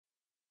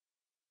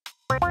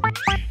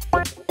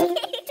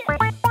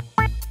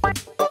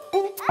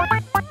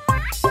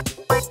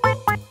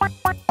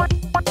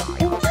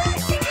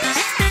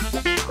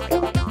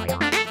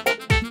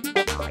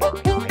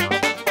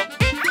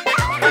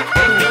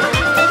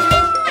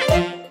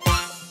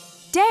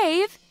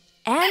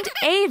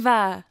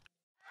Ava.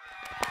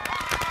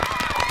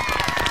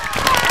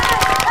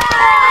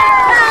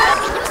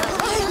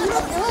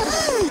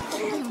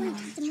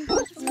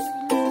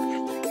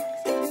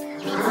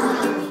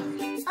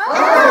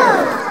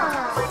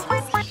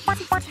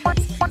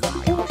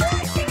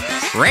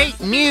 Great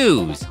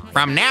news!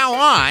 From now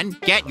on,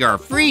 get your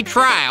free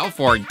trial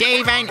for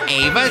Dave and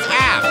Ava's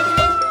app.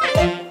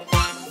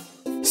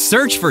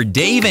 Search for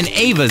Dave and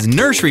Ava's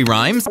nursery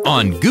rhymes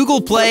on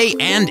Google Play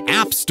and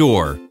App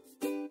Store.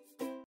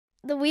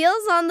 The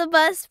Wheels on the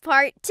Bus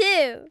Part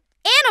 2.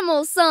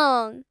 Animal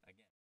Song.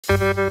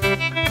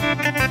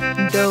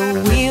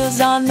 The wheels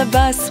on the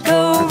bus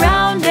go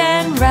round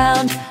and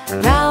round,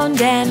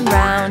 round and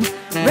round,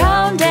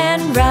 round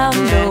and round.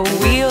 The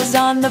wheels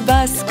on the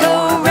bus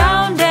go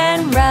round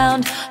and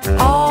round,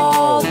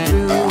 all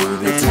through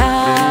the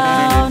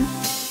town.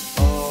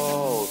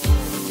 All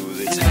through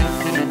the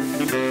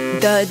town.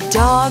 The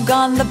dog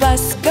on the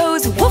bus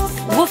goes woof,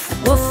 woof,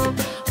 woof,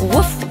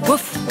 woof,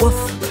 woof,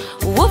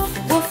 woof,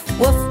 woof, woof,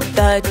 woof.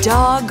 The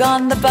dog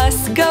on the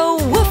bus go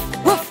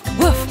woof, woof,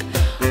 woof,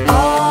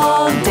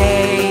 all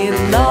day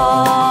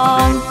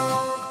long.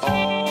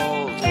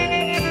 All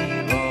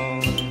day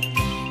long.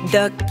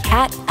 The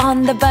cat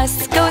on the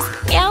bus goes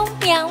meow,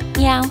 meow,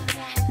 meow,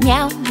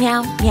 meow,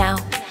 meow, meow,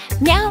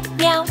 meow,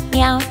 meow,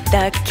 meow.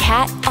 The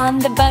cat on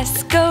the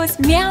bus goes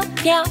meow,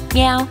 meow,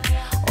 meow,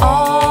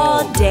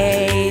 all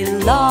day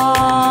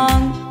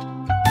long.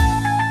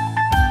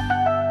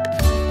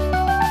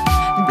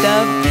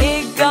 The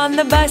pig on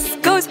the bus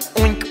goes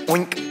oink,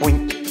 oink,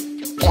 oink,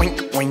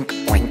 oink, oink,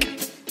 oink,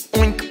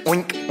 oink,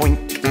 oink,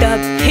 oink. The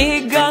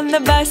pig on the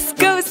bus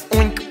goes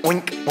oink,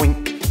 oink,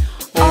 oink,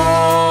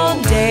 all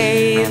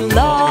day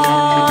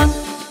long.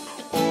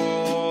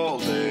 All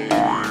day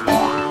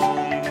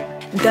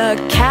long. The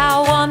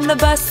cow on the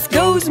bus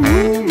goes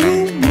moo,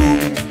 moo,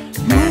 moo,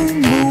 moo,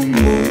 moo,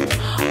 moo,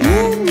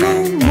 moo,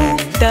 moo, moo.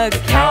 The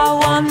cow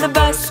on the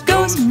bus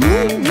goes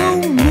moo,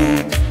 moo,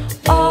 moo,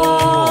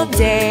 all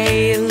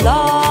day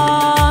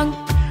long.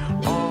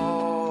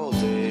 All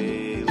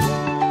day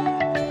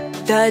long.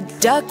 The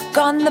duck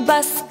on the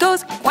bus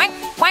goes quack,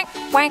 quack,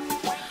 quack,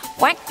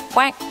 quack,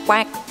 quack,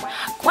 quack,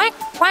 quack,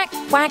 quack,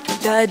 quack.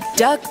 The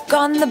duck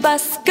on the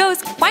bus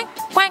goes quack,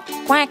 quack,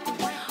 quack,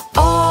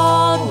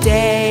 all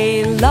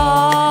day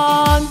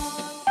long.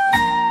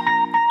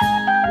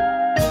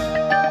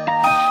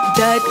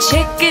 The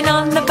chicken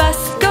on the bus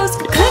goes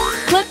cluck,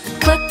 cluck,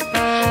 cluck,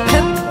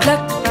 cluck,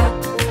 cluck,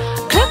 cluck,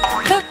 cluck,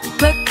 cluck,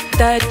 cluck.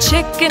 The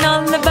chicken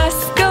on the bus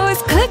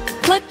goes cluck,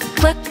 cluck,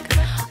 cluck,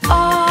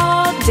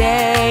 all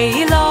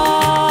day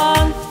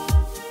long.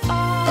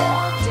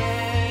 All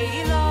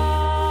day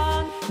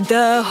long.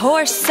 The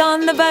horse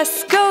on the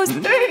bus goes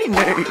neigh, neigh,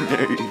 neigh,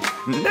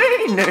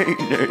 neigh, neigh,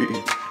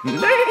 neigh,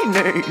 neigh,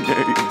 neigh,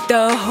 neigh.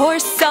 The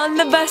horse on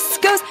the bus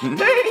goes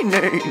neigh,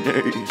 neigh,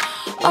 neigh,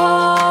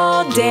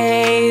 all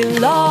day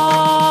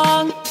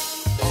long.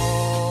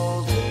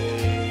 All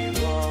day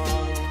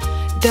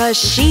long. The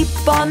sheep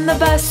on the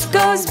bus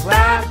goes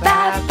ba,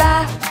 ba,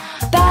 ba,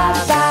 ba,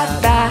 ba,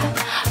 ba,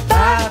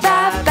 ba,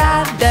 ba,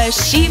 ba. The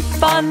sheep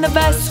on the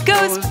bus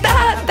goes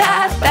ba,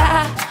 ba,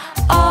 ba,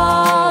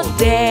 all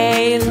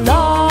day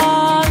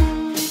long.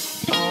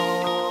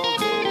 All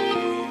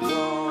day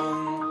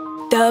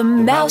long. The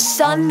mouse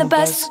on the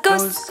bus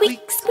goes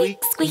squeak,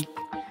 squeak, squeak,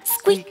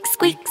 squeak,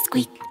 squeak,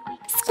 squeak,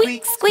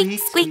 squeak, squeak,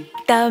 squeak.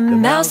 The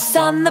mouse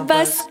on the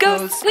bus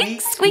goes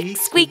squeak, squeak,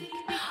 squeak,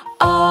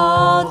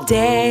 all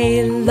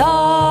day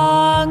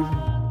long.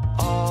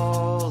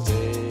 All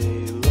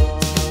day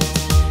long.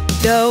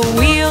 The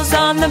wheels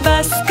on the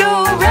bus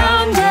go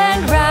round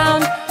and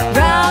round,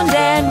 round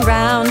and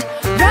round,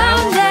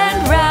 round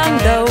and round.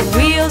 The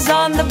wheels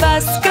on the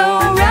bus go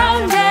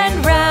round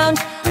and round,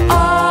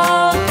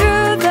 all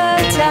through the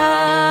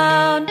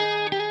town.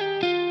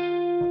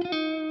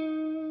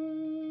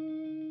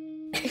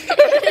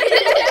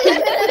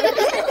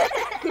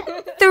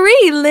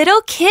 Three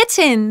Little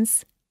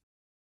Kittens.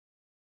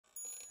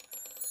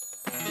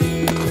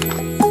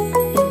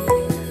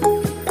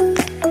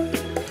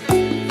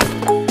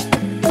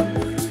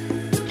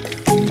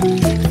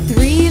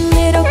 Three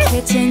little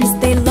kittens,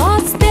 they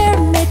lost their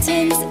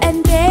mittens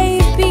and they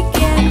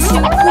began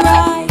to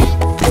cry.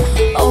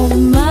 Oh,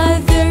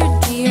 mother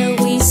dear,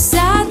 we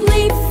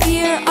sadly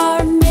fear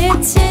our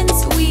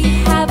mittens we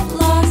have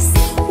lost.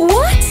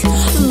 What?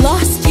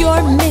 Lost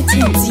your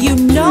mittens, you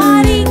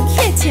naughty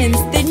kittens?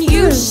 Then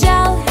you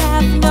shall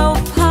have no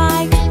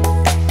pie.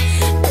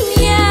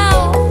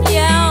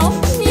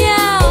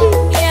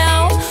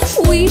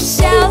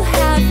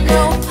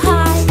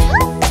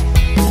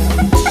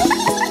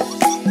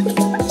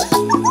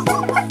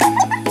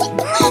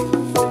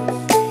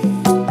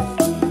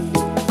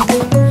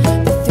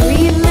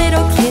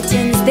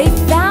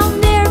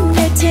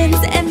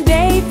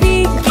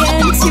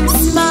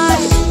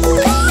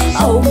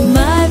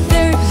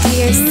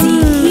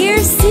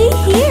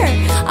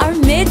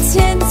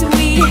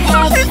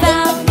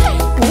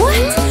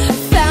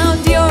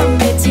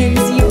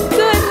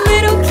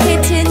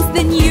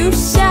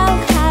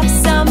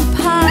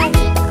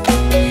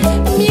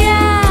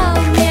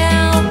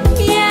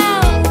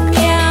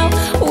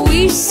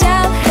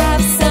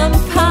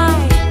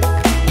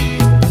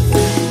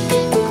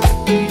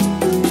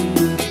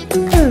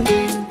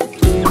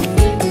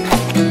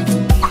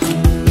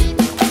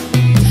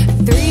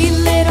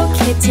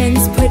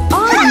 kittens put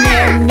on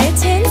their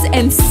mittens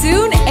and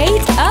soon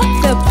ate up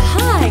the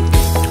pie.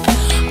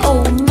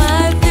 Oh,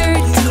 mother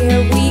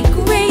dear, we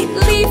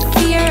greatly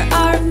fear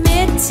our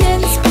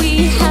mittens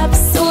we have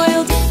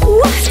soiled.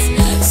 What?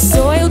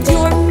 Soiled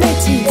your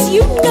mittens,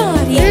 you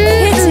naughty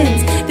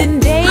kittens. Then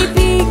they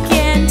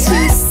began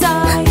to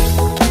sigh.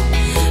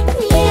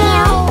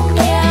 Meow,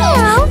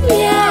 meow,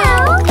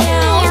 meow,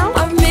 meow.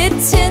 Our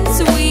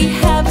mittens we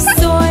have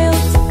soiled.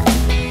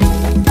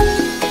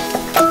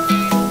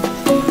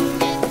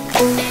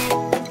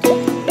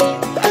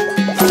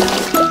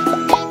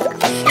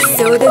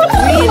 So the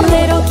three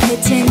little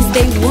kittens,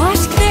 they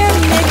washed their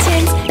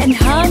mittens and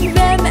hung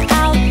them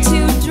out to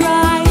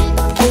dry.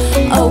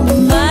 Oh,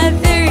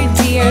 mother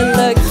dear,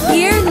 look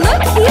here,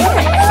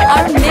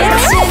 our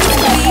mittens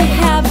we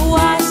have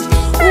washed.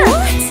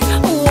 What?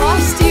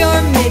 Washed your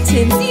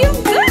mittens, you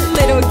good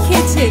little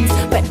kittens,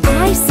 but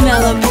I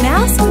smell a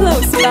mouse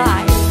close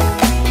by.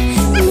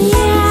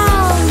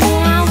 Meow,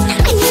 meow,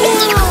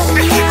 meow,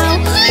 meow.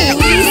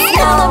 We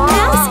smell a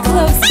mouse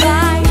close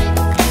by.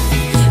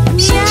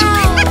 Meow,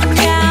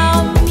 meow,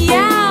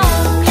 meow,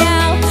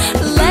 meow.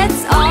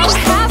 Let's all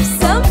have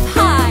some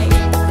pie.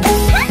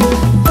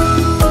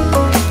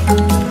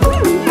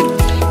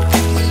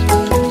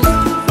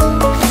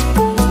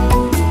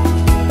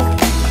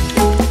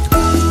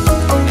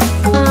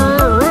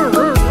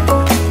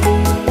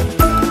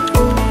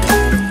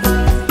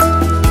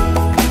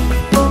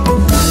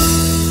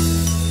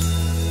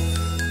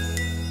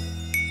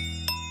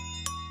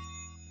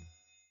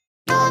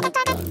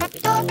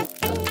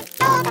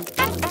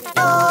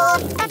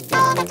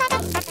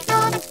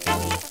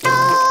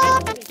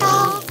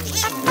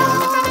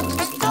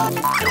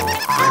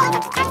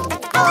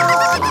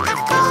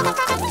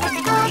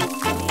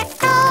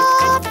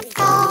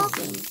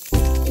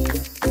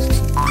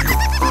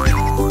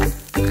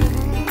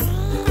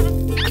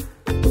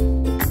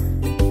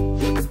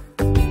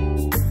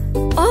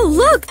 Oh,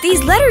 look!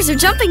 These letters are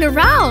jumping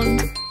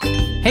around!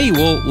 Hey,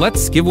 well,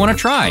 let's give one a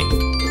try.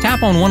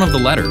 Tap on one of the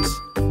letters.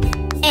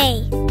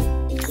 A.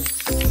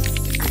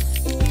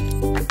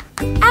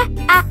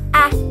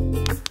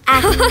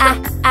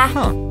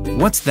 Huh,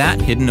 what's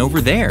that hidden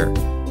over there?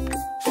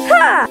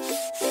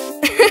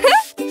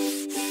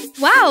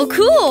 Wow,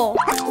 cool!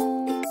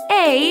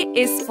 A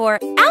is for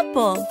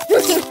apple.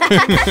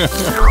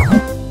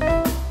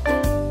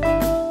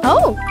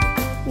 Oh,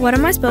 what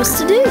am I supposed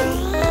to do?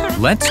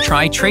 Let's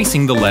try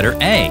tracing the letter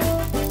A.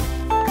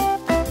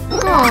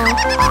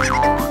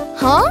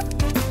 Huh?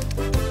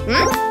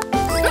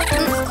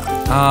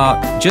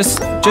 Just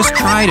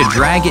try to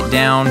drag it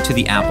down to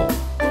the apple.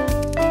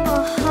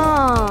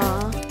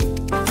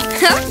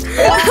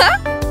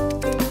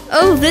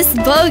 Oh, this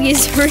bug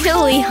is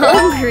really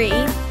hungry.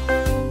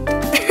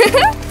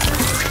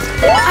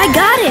 I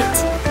got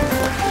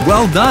it!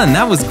 Well done,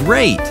 that was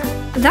great.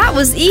 That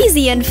was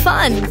easy and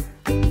fun.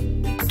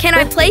 Can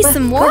I play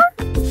some more?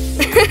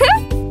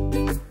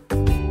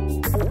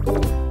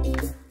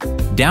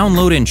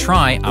 Download and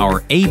try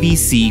our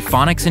ABC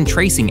Phonics and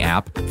Tracing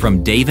app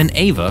from Dave and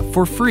Ava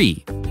for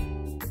free.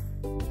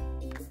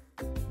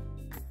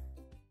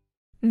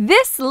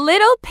 This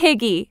little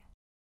piggy.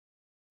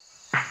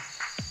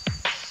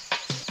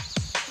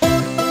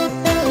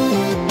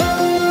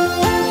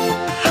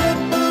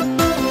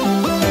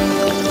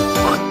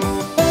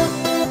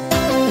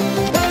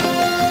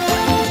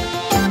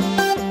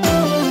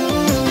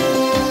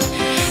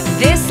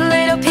 This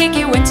little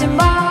piggy went to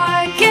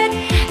market.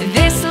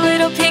 This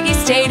little piggy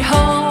stayed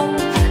home.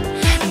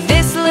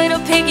 This little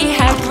piggy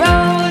had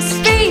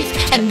roast beef,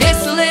 and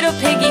this little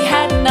piggy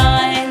had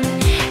none.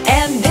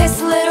 And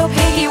this little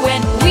piggy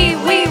went wee,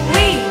 wee,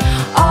 wee,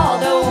 all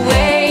the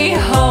way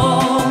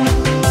home.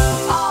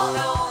 All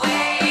the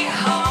way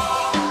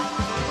home.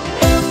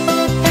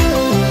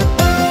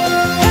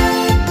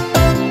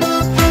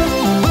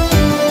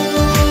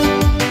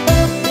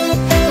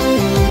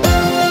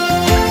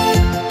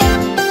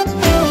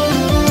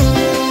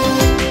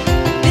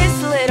 This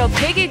little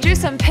piggy drew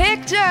some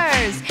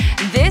pictures.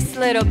 This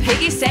little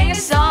piggy sang a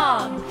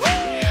song.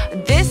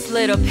 This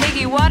little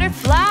piggy watered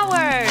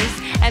flowers.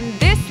 And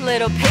this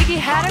little piggy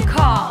had a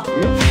call.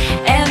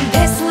 And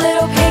this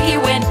little piggy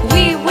went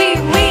wee, wee,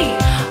 wee,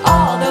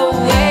 all the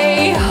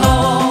way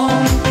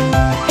home.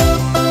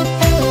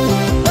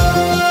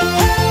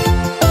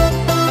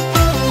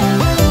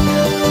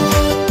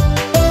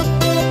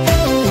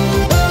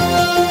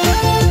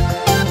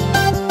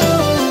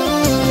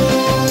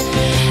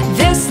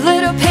 This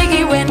little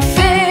piggy went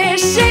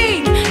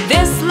fishing.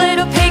 This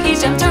little piggy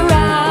jumped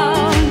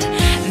around.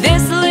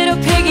 This little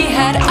piggy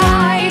had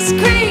ice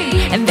cream,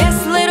 and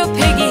this little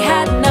piggy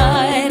had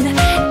none.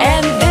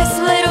 And this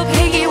little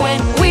piggy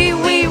went wee,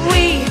 wee,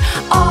 wee,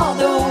 all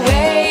the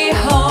way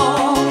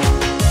home.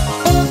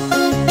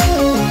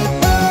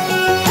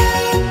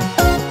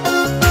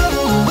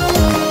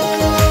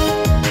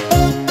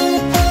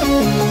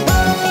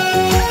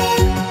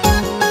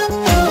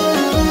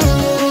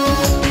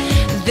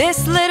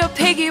 This little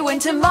piggy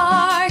went to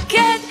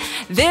market.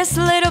 This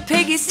little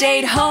piggy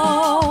stayed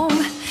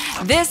home.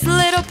 This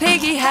little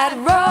piggy had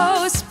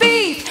roast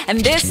beef,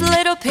 and this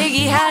little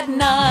piggy had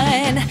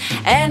none.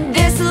 And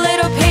this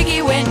little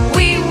piggy went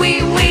wee,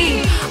 wee,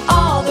 wee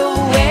all the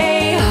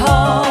way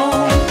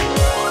home.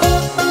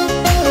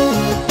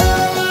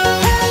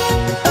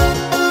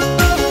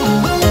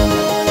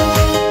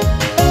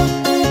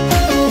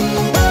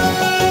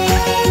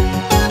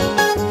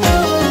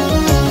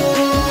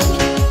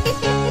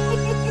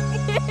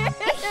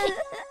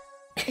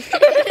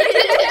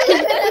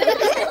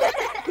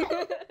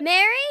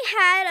 Mary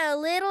had a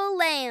little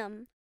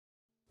lamb.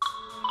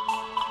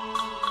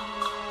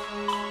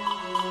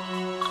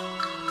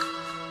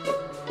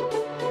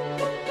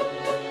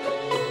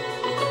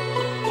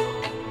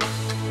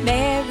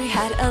 Mary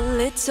had a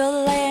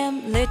little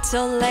lamb,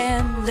 little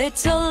lamb,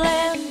 little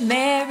lamb.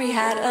 Mary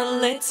had a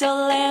little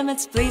lamb,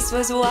 its fleece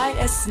was white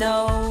as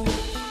snow.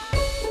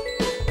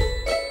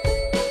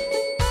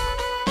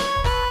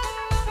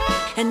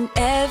 And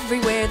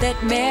everywhere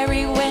that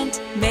Mary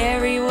went,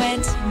 Mary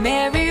went,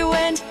 Mary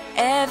went.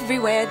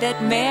 Everywhere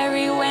that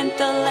Mary went,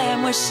 the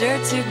lamb was sure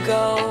to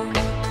go.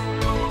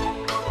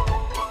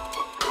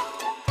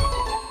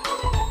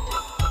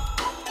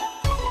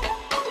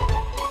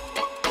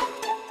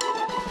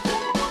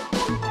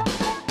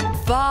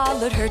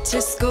 Followed her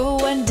to school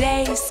one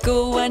day,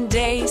 school one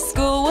day,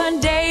 school one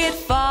day. It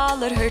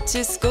followed her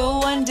to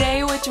school one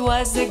day, which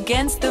was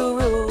against the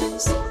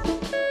rules.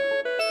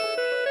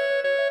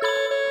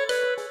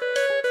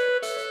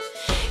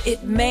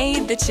 It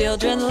made the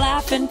children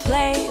laugh and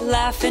play,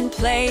 laugh and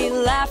play,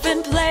 laugh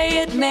and play.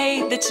 It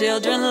made the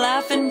children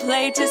laugh and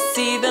play to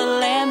see the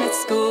lamb at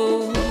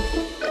school.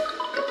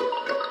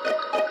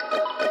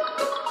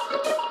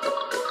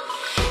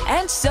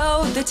 And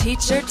so the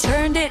teacher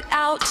turned it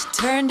out,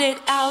 turned it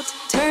out,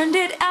 turned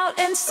it out.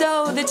 And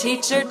so the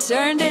teacher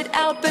turned it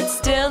out, but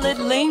still it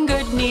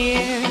lingered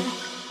near.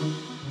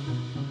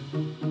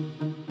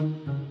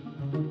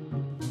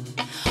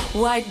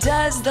 Why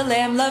does the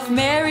lamb love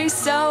Mary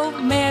so,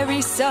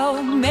 Mary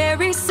so,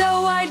 Mary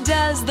so? Why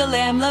does the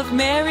lamb love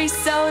Mary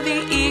so?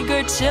 The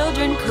eager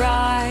children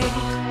cry.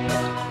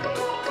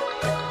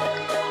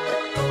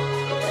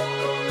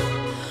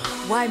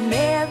 Why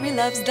Mary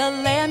loves the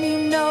lamb,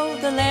 you know,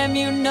 the lamb,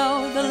 you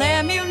know, the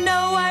lamb, you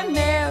know. Why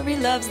Mary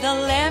loves the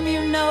lamb,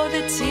 you know,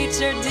 the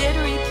teacher did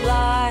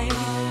reply.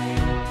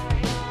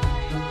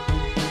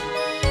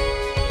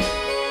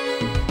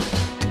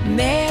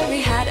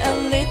 Mary had a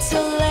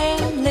little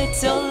lamb,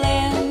 little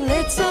lamb,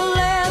 little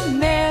lamb.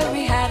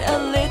 Mary had a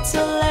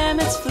little lamb,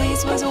 its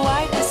fleece was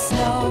white as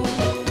snow.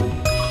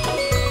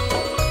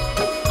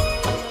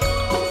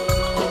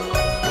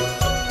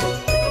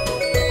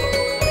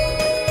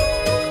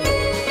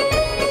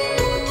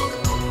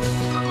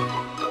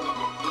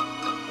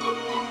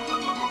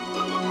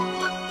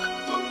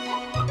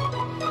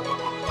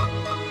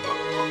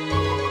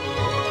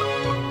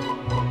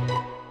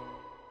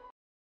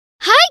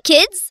 Hi,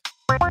 kids!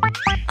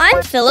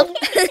 I'm Philip.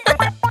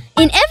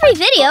 In every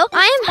video,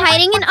 I am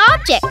hiding an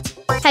object.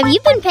 Have you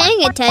been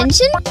paying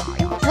attention?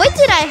 What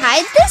did I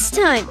hide this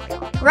time?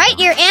 Write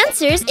your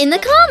answers in the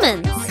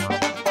comments.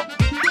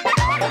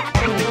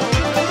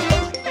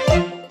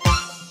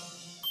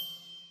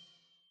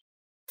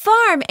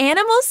 Farm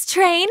Animals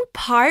Train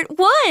Part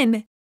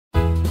 1.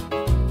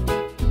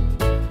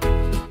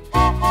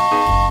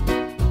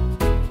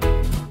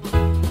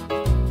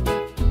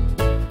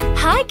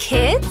 Hi,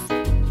 kids!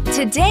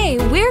 Today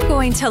we're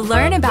going to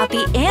learn about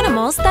the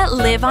animals that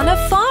live on a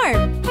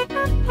farm.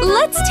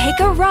 Let's take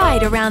a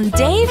ride around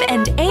Dave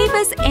and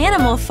Ava's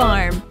animal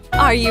farm.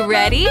 Are you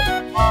ready?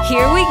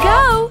 Here we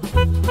go!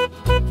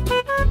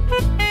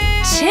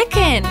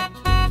 Chicken,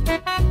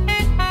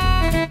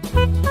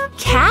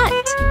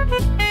 cat,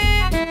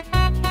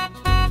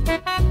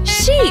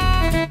 sheep,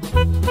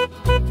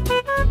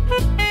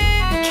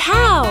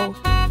 cow,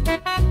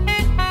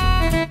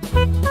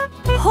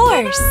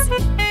 horse.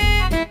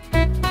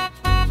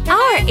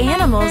 Our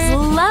animals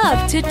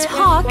love to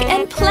talk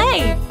and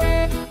play.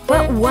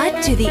 But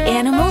what do the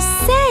animals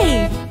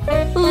say?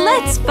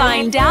 Let's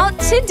find out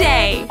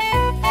today.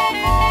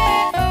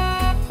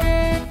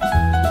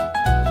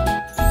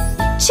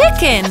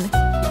 Chicken.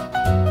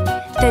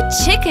 The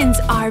chickens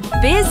are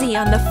busy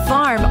on the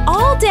farm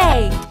all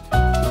day.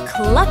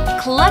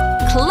 Cluck, cluck,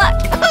 cluck,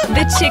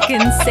 the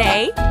chickens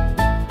say.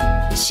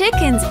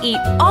 Chickens eat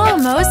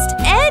almost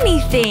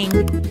anything.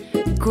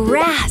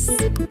 Grass,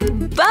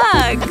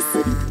 bugs,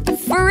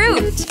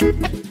 fruit,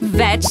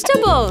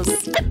 vegetables,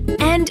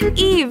 and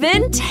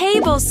even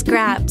table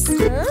scraps.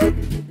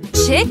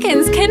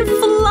 Chickens can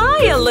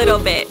fly a little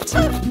bit.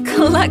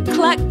 Cluck,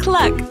 cluck,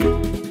 cluck.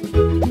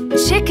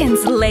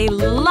 Chickens lay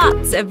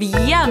lots of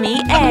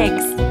yummy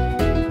eggs.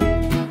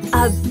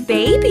 A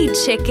baby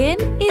chicken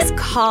is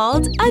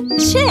called a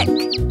chick.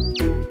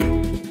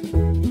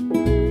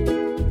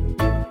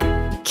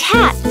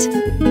 Cat.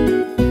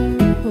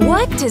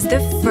 What does the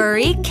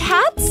furry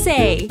cat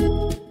say?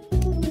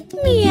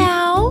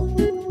 Meow,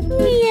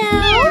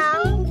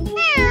 meow.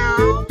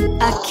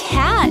 A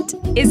cat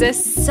is a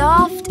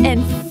soft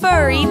and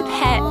furry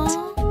pet.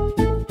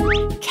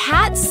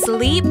 Cats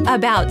sleep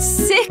about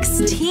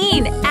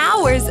 16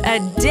 hours a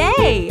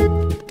day.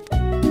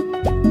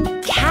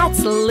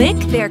 Cats lick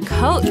their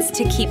coats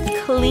to keep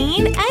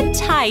clean and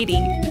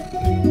tidy.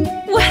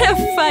 What a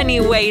funny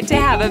way to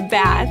have a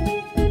bath.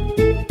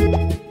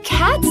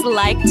 Cats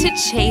like to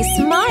chase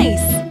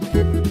mice.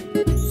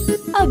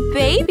 A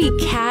baby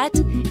cat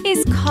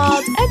is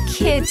called a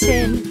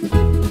kitten.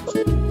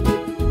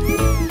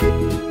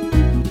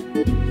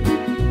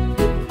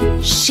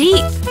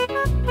 Sheep.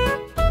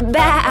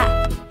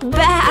 Baa,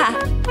 baa.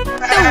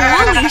 The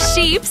woolly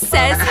sheep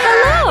says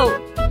hello.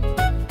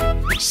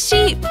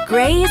 Sheep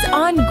graze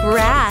on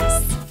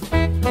grass.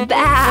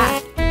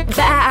 Baa,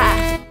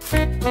 baa.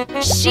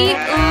 Sheep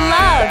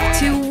love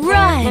to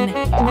run,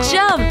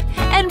 jump,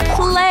 and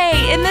play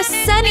in the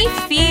sunny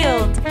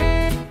field.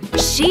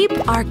 Sheep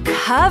are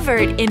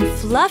covered in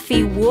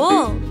fluffy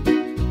wool.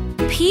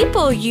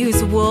 People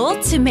use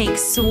wool to make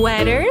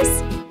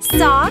sweaters,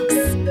 socks,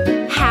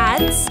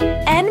 hats,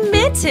 and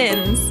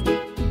mittens.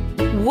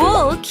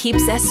 Wool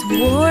keeps us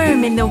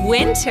warm in the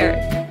winter.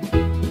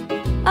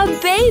 A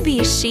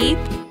baby sheep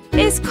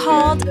is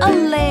called a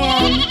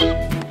lamb.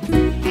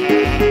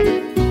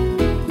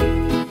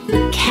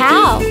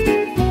 Cow.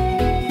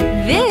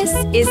 This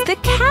is the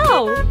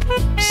cow.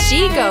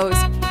 She goes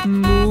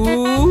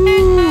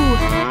moo.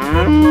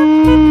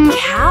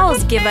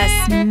 Cows give us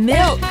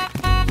milk,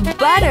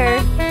 butter,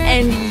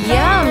 and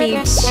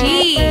yummy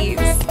cheese.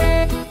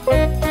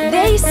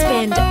 They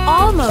spend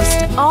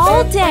almost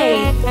all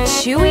day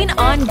chewing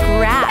on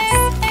grass.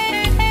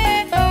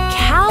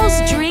 Cows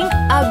drink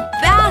a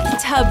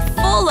bathtub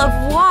full of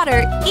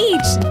water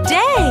each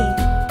day.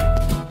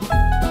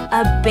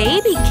 A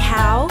baby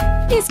cow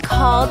is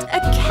called a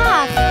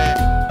calf.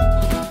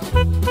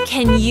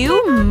 Can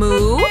you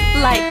moo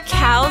like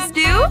cows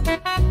do?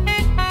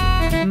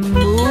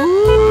 Moo!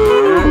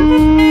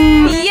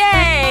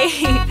 Yay!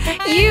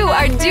 You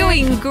are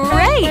doing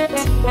great!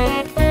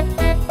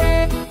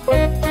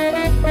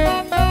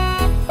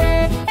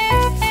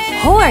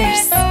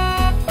 Horse!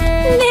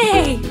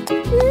 Neigh!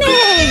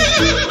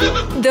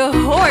 Neigh! The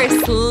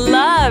horse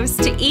loves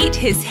to eat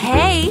his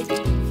hay.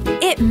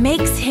 It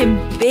makes him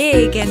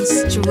big and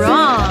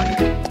strong.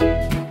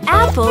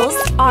 Apples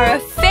are a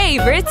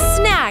favorite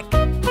snack.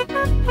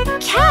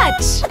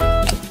 Catch!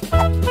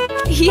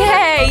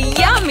 Yay,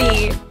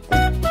 yummy!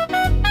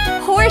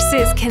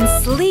 Horses can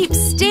sleep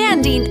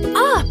standing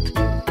up.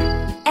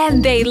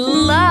 And they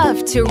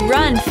love to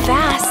run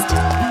fast.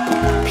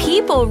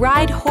 People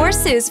ride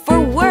horses for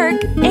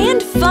work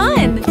and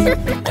fun.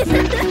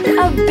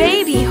 A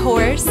baby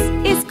horse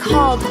is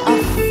called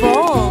a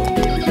foal.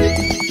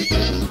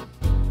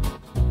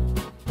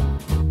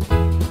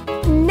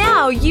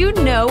 Now you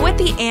know what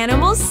the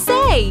animals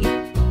say.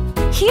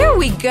 Here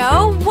we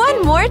go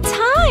one more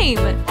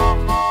time.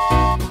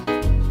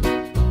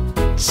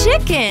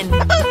 Chicken.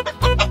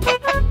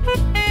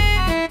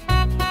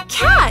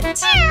 Cat.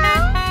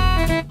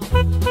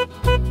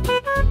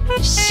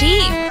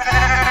 Sheep.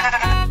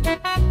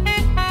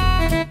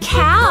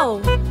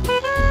 Cow.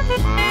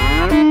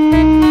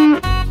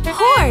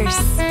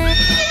 Horse.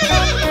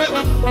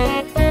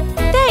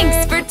 Thanks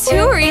for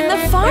touring the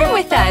farm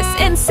with us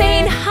and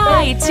saying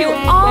hi to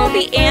all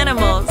the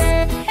animals.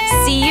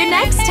 See you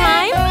next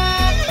time.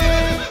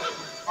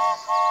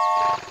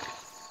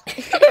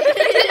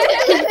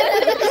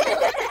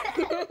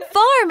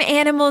 Farm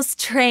Animals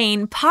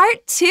Train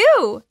Part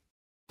 2.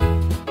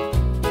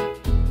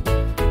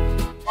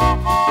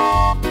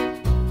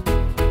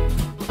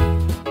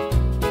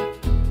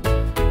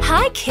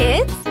 Hi,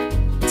 kids!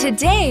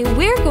 Today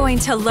we're going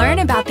to learn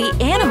about the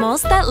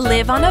animals that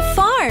live on a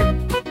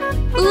farm.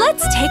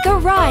 Let's take a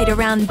ride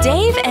around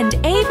Dave and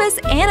Ava's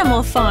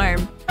animal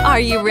farm. Are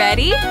you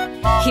ready?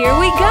 Here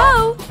we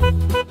go!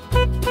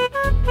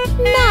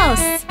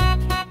 Mouse.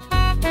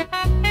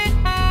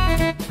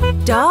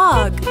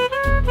 Dog.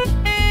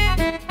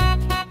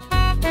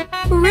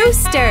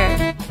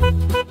 Rooster.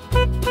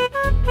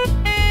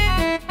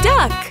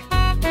 Duck.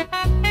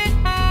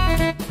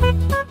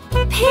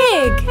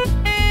 Pig.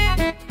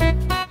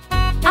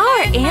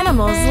 Our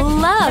animals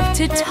love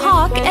to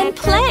talk and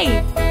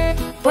play.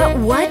 But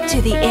what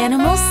do the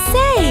animals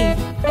say?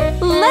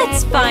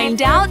 Let's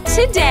find out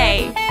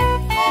today.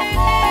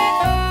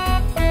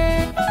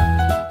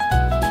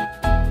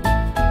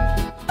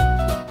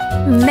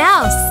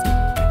 Mouse.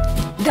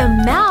 The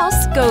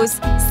mouse goes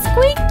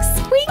squeak,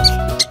 squeak.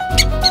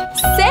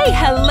 Say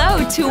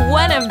hello to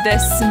one of the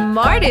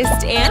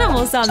smartest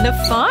animals on the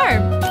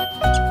farm.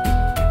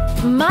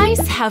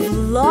 Mice have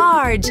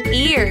large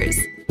ears,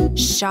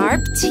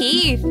 sharp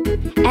teeth,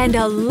 and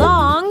a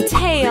long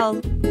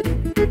tail.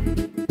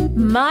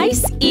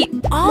 Mice eat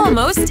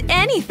almost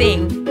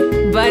anything,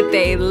 but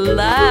they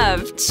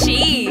love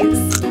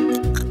cheese.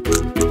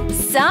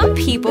 Some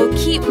people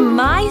keep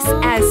mice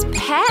as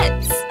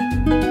pets.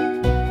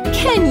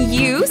 Can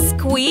you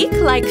squeak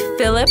like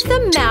Philip the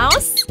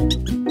mouse?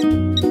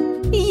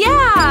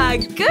 Yeah,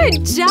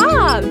 good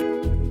job!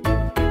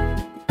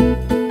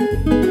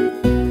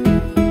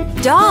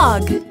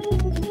 Dog.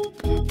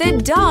 The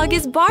dog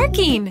is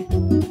barking.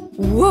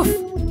 Woof,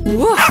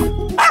 Woof!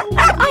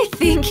 I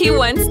think he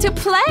wants to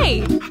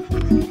play.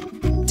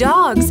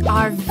 Dogs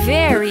are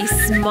very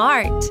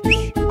smart.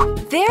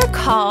 They're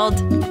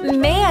called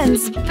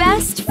man's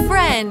best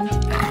friend.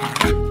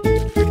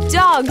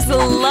 Dogs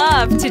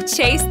love to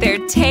chase their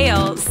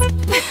tails.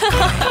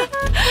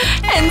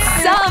 And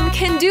some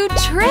can do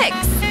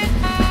tricks.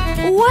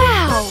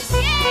 Wow!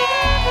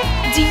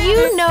 Do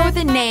you know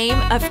the name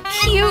of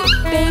cute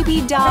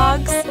baby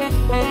dogs?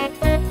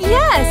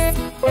 Yes,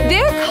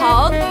 they're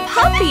called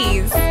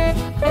puppies.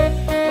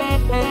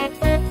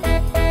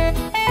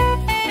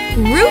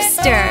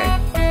 Rooster.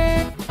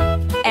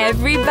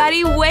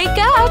 Everybody wake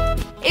up.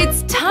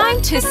 It's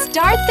time to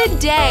start the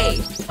day.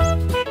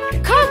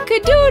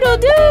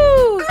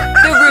 Cock-a-doodle-doo,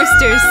 the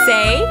roosters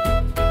say.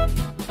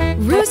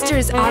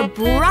 Roosters are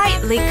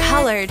brightly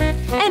colored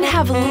and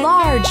have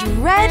large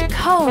red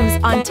combs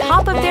on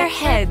top of their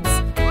heads.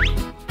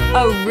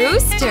 A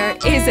rooster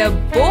is a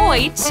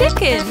boy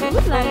chicken. Ooh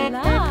la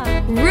la.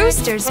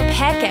 Roosters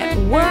peck at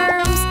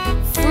worms,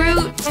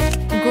 fruit,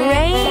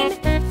 grain,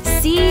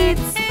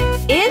 seeds,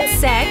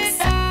 insects,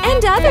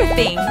 and other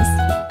things.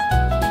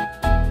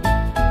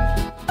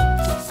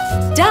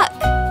 Duck.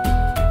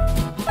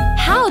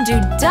 How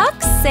do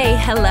ducks say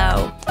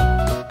hello?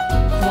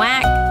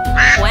 Quack,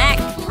 quack.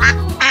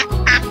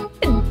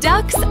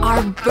 Ducks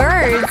are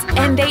birds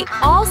and they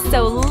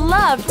also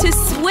love to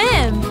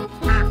swim.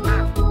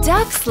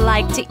 Ducks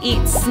like to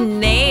eat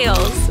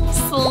snails,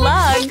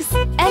 slugs,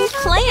 and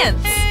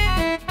plants.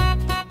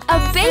 A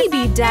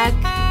baby duck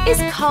is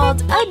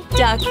called a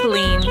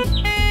duckling.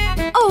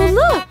 Oh,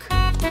 look!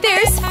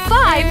 There's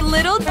 5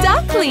 little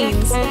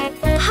ducklings.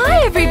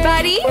 Hi,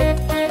 everybody!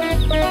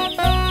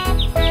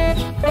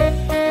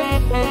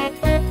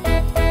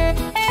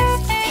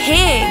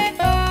 Pig.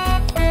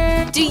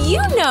 Do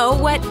you know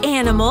what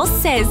animal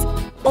says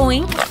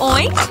oink,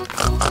 oink?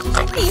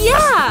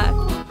 Yeah!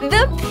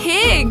 The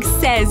pig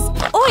says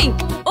oink,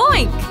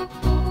 oink.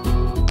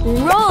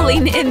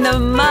 Rolling in the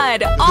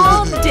mud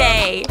all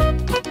day.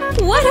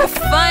 What a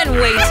fun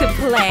way to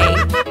play.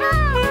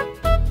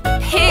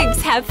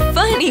 Pigs have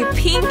funny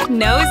pink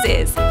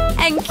noses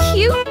and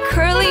cute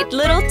curly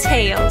little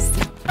tails.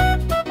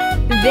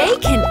 They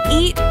can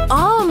eat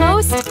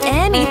almost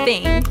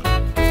anything.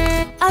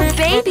 A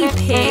baby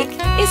pig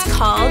is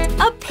called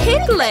a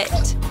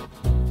piglet.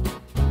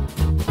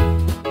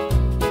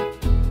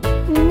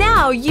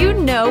 Now you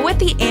know what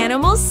the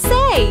animals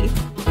say.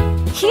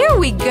 Here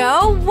we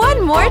go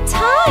one more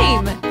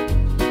time.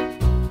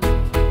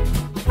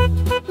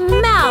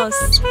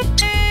 Mouse.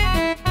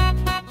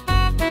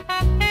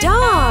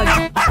 Dog.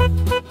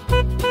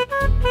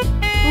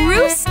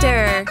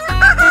 Rooster.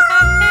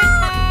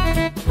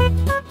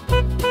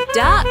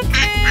 Duck.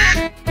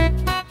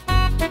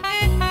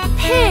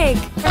 Pig.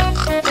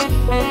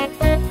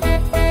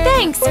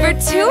 Thanks for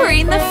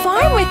touring the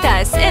farm with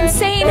us and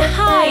saying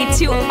hi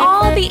to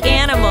all the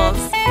animals.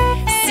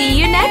 See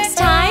you next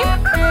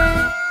time.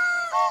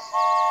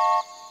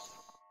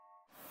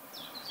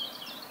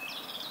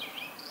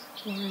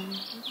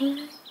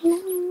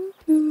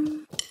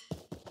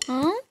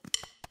 Huh?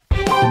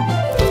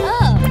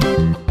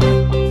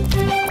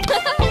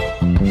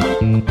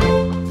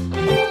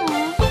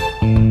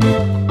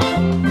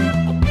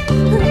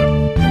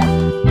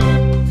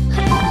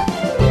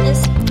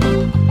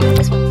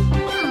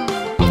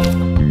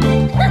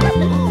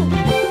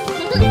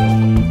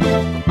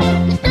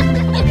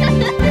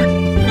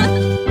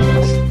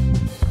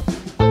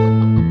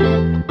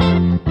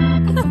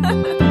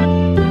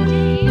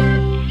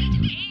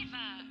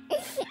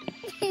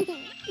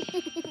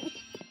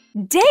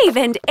 Dave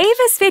and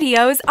Ava's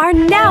videos are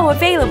now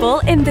available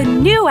in the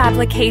new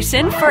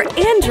application for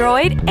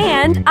Android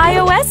and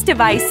iOS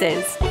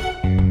devices.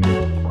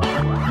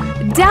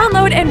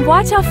 Download and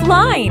watch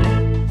offline.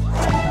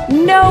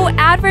 No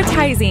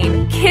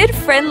advertising,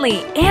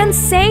 kid-friendly and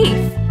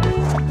safe.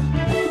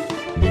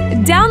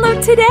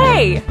 Download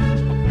today.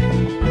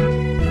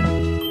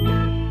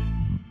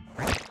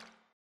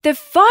 The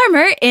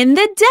Farmer in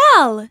the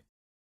Dell.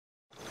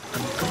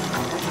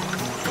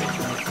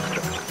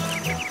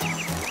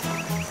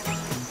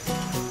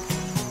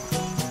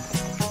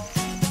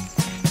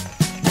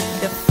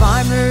 The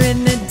farmer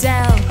in the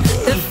dell,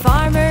 the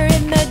farmer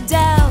in the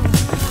dell.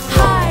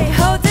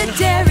 Hi-ho the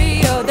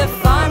dairy-o, the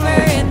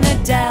farmer in the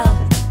dell.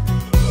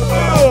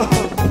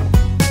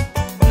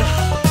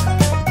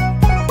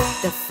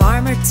 The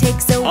farmer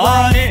takes a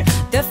wife,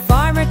 the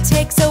farmer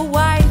takes a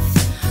wife.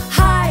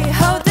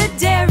 Hi-ho the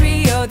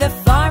dairy-o, the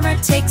farmer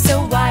takes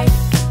a wife.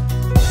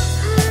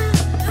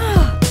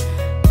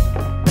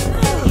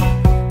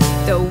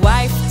 The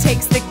wife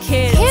takes the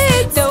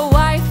kids. The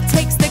wife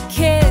takes the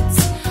kids.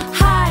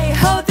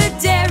 Hi-ho the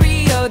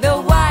dairy-o,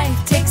 the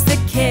wife takes the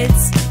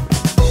kids.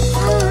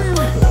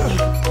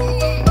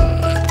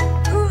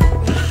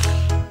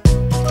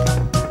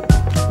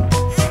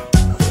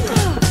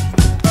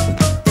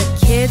 The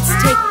kids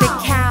take the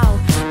cow.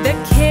 The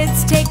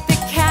kids take the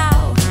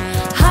cow.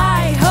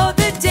 Hi-ho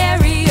the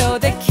dairy-o,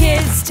 the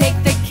kids take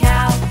the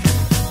cow.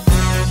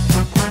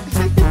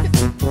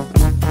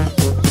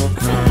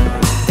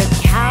 The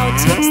cow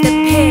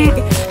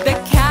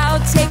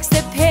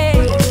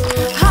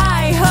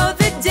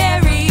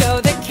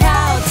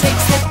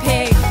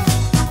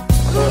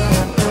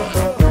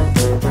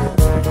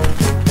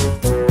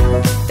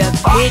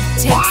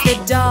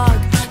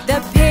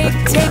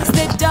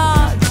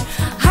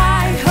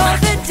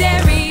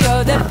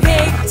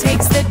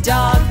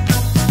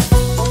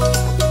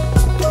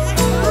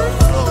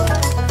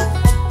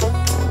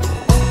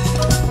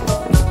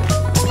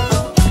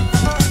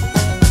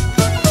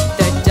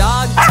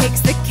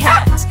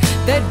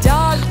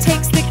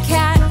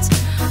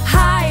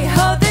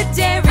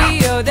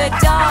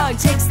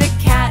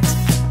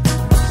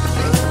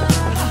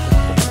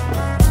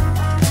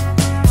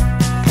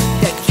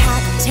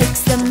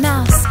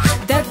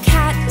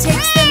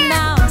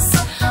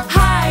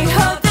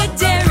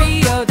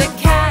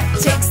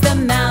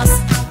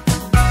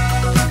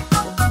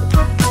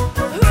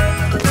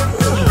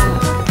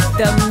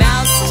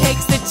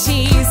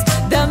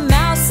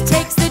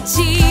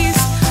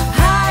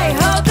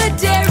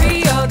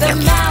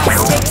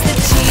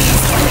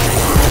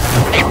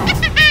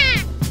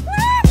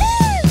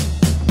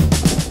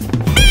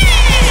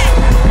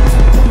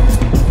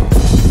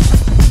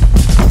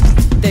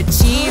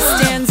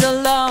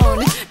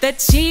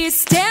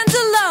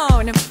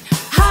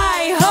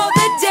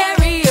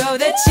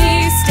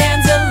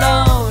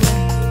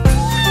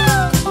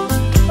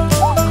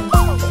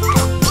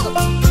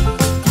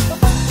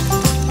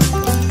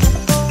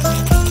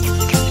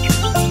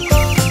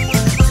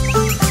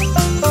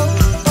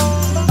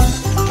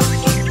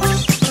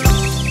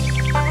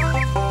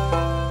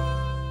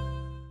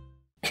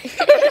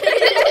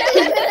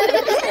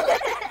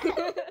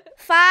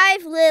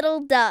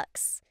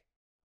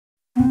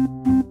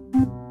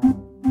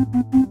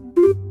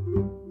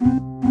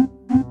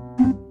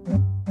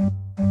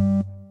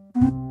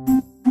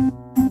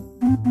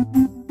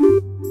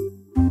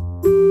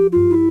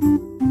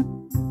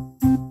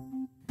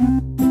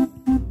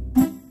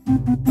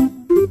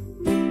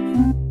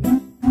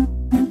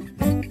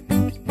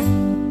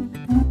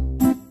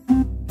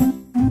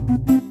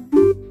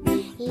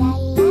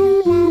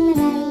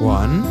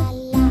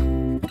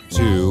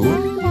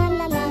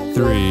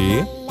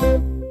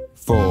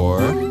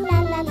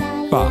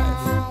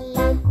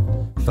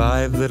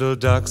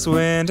ducks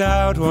went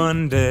out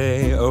one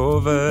day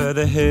over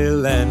the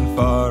hill and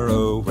far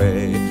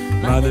away.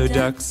 Mother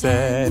duck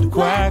said,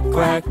 quack,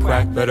 quack,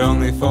 quack, but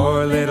only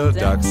 4 little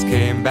ducks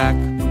came back.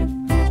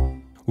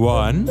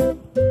 1,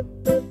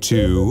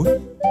 2,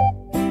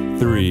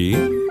 3,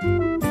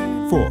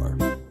 4.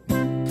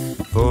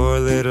 4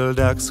 little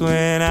ducks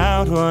went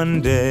out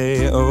one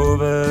day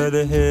over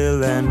the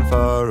hill and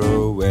far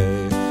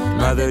away.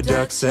 Mother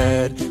duck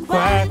said,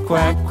 quack,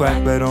 quack,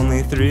 quack, but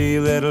only 3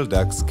 little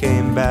ducks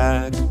came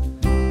back.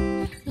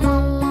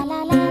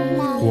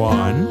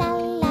 1,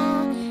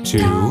 2,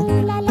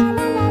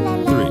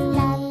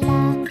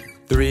 3.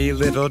 3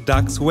 little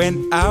ducks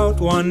went out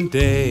one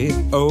day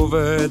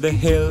over the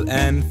hill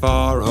and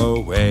far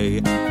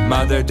away.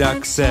 Mother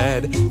duck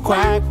said,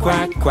 quack,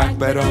 quack, quack,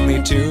 but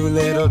only 2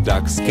 little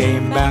ducks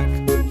came back.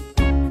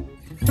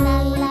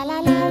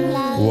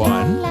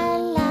 1,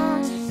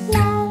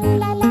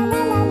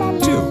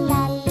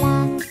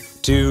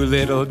 2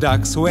 little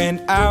ducks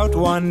went out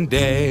one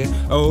day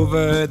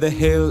over the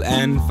hill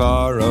and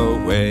far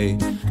away.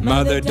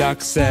 Mother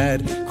duck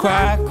said,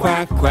 quack,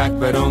 quack, quack,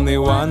 but only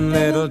 1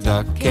 little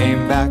duck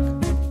came back.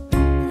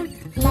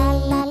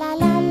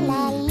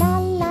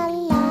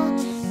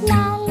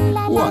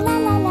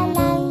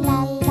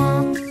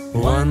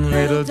 1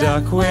 little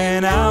duck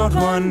went out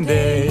one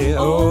day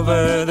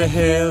over the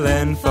hill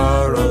and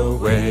far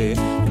away.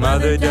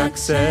 Mother duck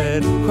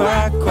said,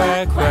 quack,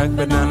 quack, quack,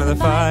 but none of the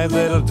 5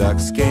 little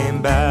ducks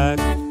came back.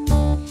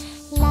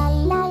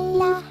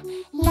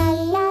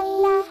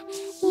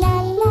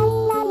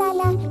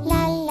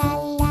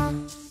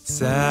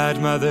 Sad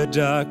mother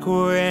duck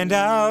went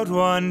out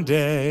one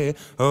day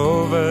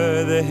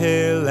over the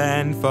hill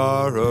and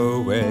far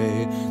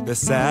away. The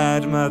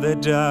sad mother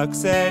duck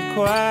said,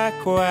 quack,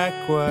 quack,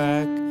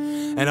 quack,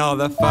 and all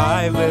the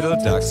 5 little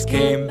ducks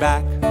came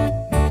back.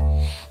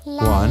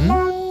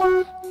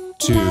 1,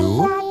 2,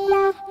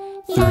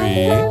 3,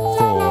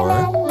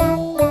 4,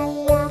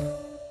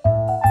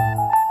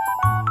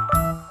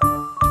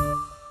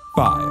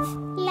 5.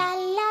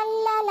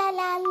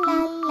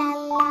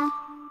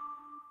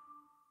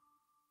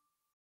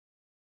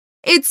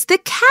 It's the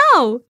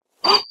cow!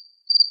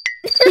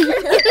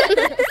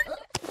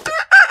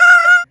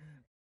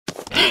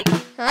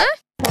 Huh?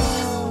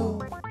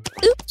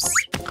 Oops.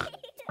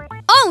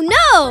 Oh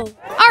no!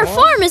 Our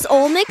farm is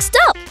all mixed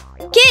up.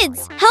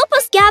 Kids, help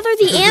us gather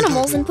the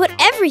animals and put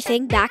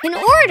everything back in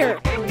order.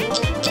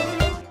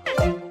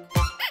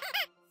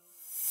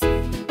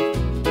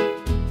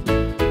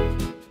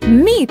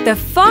 Meet the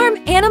Farm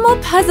Animal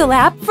Puzzle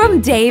app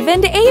from Dave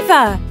and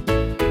Ava.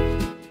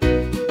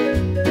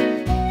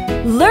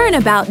 Learn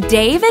about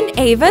Dave and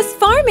Ava's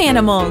farm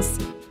animals.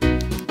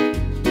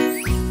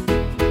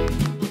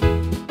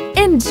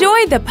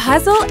 Enjoy the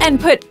puzzle and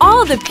put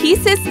all the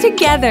pieces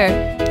together.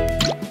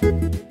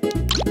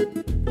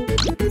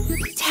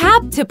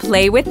 Tap to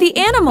play with the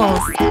animals.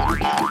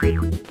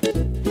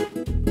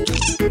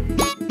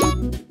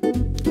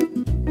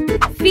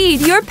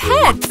 Feed your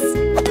pets.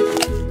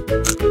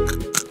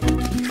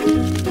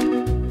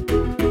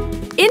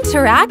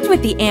 Interact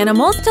with the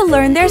animals to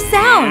learn their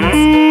sounds.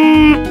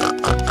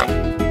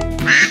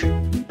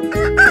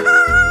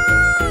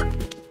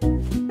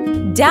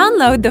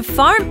 Download the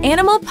Farm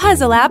Animal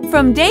Puzzle app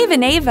from Dave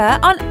and Ava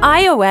on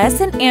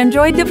iOS and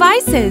Android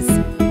devices.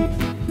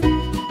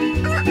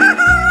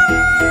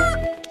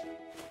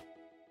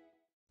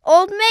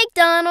 Old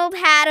Macdonald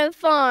had a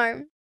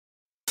farm.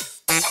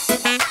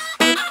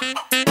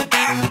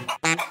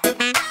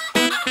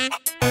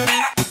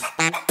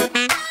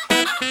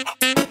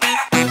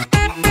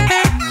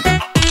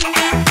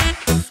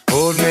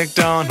 Old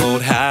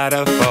Macdonald had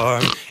a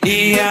farm,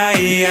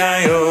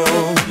 E-I-E-I-O.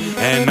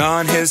 And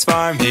on his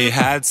farm he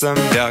had some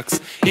ducks,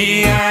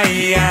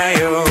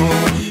 E-I-E-I-O.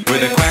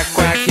 With a quack,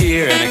 quack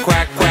here and a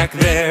quack, quack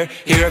there.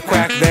 Here a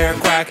quack, there a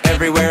quack,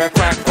 everywhere a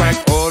quack, quack.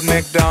 Old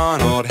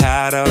Macdonald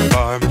had a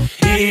farm,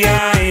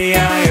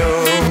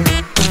 E-I-E-I-O.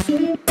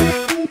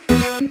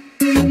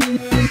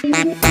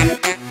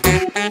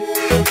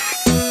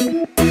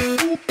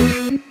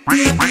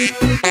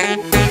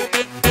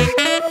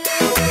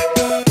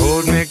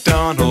 Old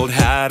Macdonald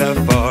had a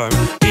farm,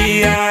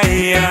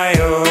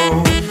 E-I-E-I-O.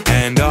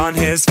 And on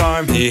his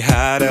farm he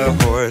had a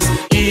horse,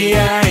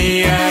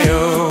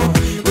 E-I-E-I-O.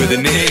 With a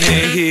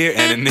neigh-neigh here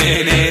and a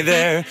neigh-neigh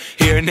there.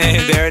 Here a neigh,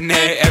 there a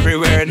neigh,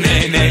 everywhere a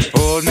neigh-neigh.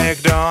 Old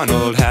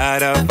Macdonald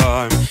had a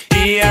farm,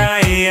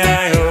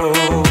 E-I-E-I-O.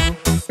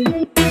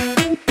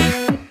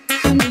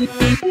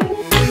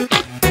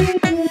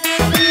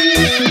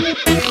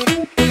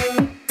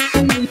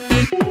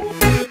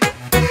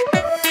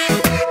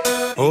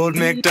 Old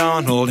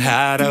Macdonald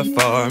had a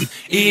farm,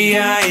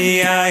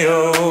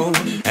 E-I-E-I-O.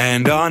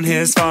 And on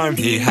his farm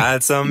he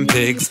had some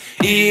pigs,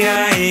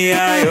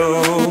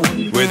 E-I-E-I-O.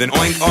 With an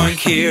oink oink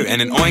here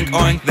and an oink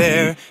oink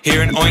there.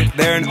 Here an oink,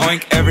 there an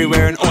oink,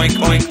 everywhere an oink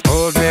oink.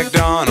 Old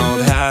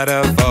Macdonald had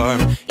a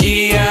farm,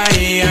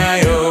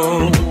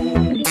 E-I-E-I-O.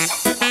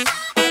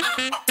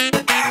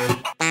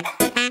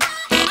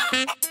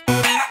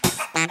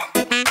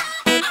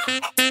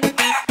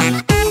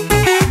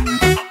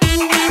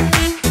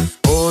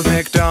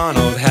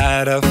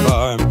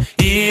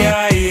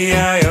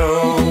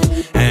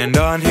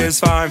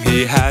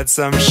 he had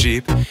some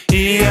sheep.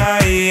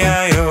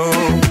 E-I-E-I-O.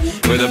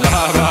 With a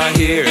ba-ba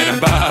here and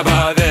a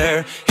ba-ba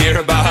there, here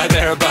a ba,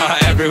 there a ba,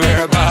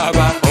 everywhere a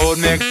ba-ba. Old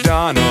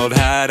Macdonald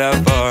had a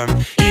farm.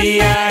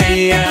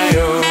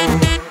 E-I-E-I-O.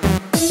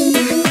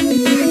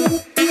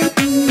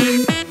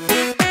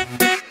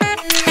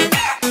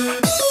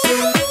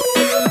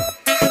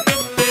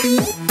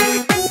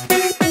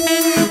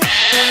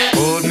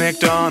 Old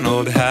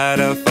Macdonald had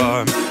a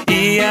farm.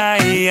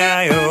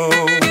 E-I-E-I-O.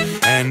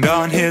 And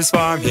on his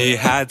farm he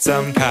had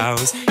some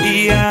cows.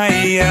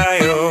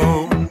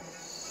 E-I-E-I-O.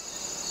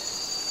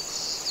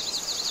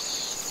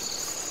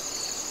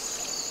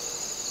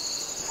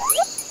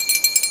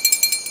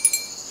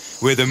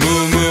 With a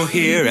moo-moo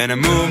here and a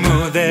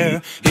moo-moo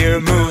there, here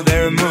a moo,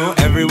 there a moo,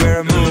 everywhere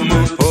a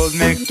moo-moo. Old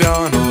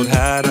Macdonald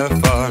had a